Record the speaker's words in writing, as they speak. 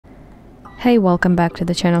Hey, welcome back to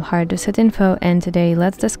the channel hardreset.info, and today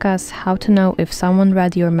let's discuss how to know if someone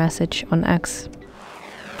read your message on X.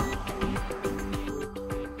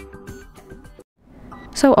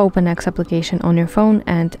 So open X application on your phone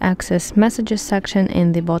and access Messages section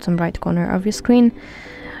in the bottom right corner of your screen.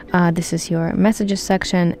 This is your Messages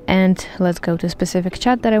section, and let's go to a specific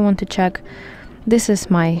chat that I want to check. This is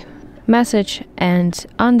my message, and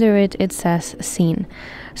under it says seen.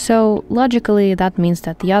 So logically that means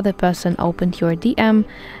that the other person opened your DM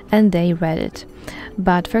and they read it.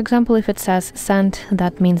 But for example, if it says sent,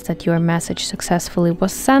 that means that your message successfully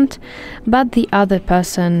was sent, but the other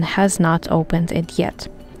person has not opened it yet.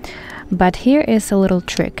 But here is a little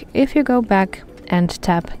trick. If you go back and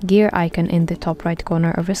tap gear icon in the top right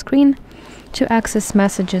corner of your screen to access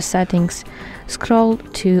Messages settings, scroll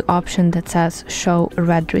to option that says show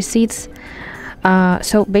read receipts.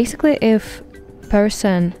 So basically, if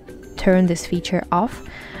person turn this feature off,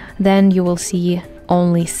 then you will see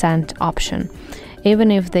only sent option,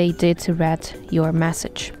 even if they did read your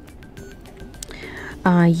message.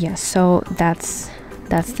 Yes, so that's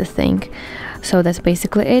the thing. So that's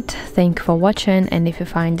basically it. Thank you for watching, and if you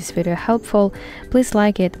find this video helpful, please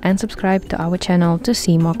like it and subscribe to our channel to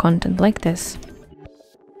see more content like this.